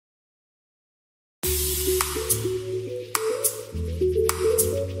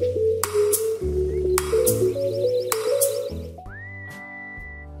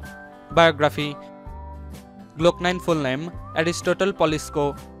Biography. Gloc-9 full name Aristotle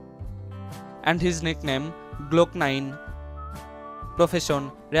Pollisco and his nickname Gloc-9.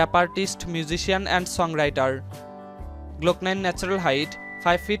 Profession: rap artist, musician and songwriter. Gloc-9 natural height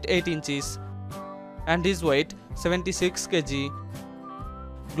 5 feet 8 inches and his weight 76 kg.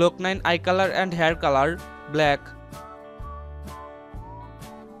 Gloc-9 eye color and hair color black.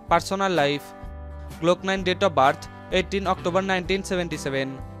 Personal life: Gloc-9 date of birth 18 October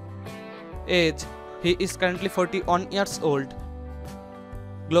 1977. Age: he is currently 41 years old.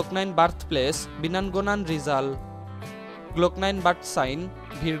 Gloc-9 birthplace Binangonan, Rizal. Gloc-9 birth sign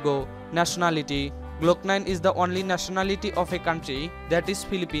Virgo. Nationality: Gloc-9 is the only nationality of a country that is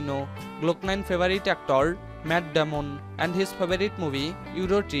Filipino. Gloc-9 favorite actor Matt Damon and his favorite movie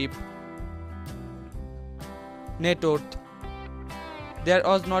Euro Trip. Net worth: there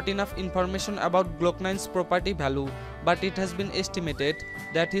was not enough information about Gloc-9's property value, but it has been estimated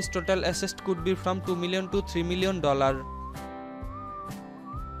that his total assets could be from $2 million to $3 million.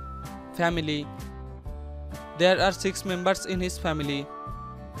 Family: there are 6 members in his family.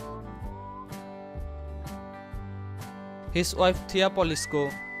 His wife Thea Pollisco.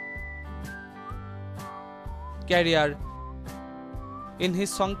 Career: in his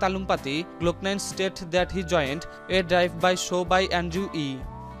song Talumpati, Gloc-9 states that he joined a drive-by show by Andrew E.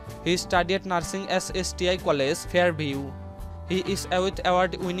 He studied nursing at STI College-Fairview. He is Awit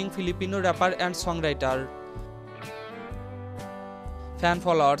Award-winning Filipino rapper and songwriter. Fan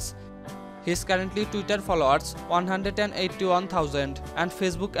followers: his currently Twitter followers 181,000 and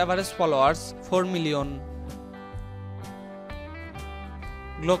Facebook average followers 4 million.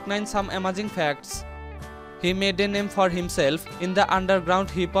 Gloc-9 some amazing facts. He made a name for himself in the underground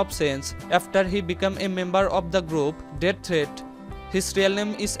hip-hop scene after he became a member of the group Death Threat. His real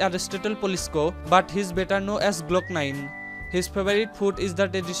name is Aristotle Pollisco, but he is better known as Gloc-9. His favorite food is the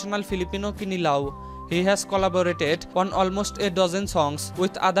traditional Filipino Kinilaw. He has collaborated on almost a dozen songs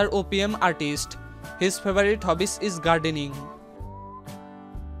with other OPM artists. His favorite hobbies is gardening.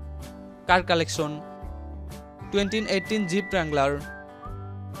 Car collection: 2018 Jeep Wrangler.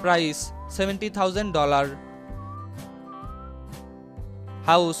 Price $70,000.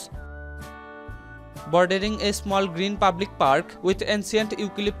 House: bordering a small green public park with ancient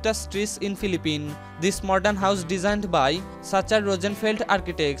eucalyptus trees in Philippines. This modern house, designed by Sacha Rosenfeld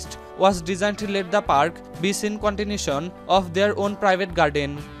Architects, was designed to let the park be seen continuation of their own private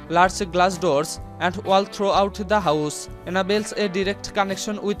garden. Large glass doors and wall throughout the house enables a direct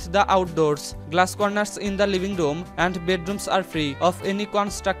connection with the outdoors. Glass corners in the living room and bedrooms are free of any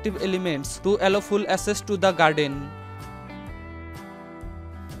constructive elements to allow full access to the garden.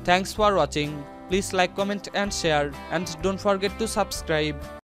 Thanks for watching. Please like, comment and share, and don't forget to subscribe.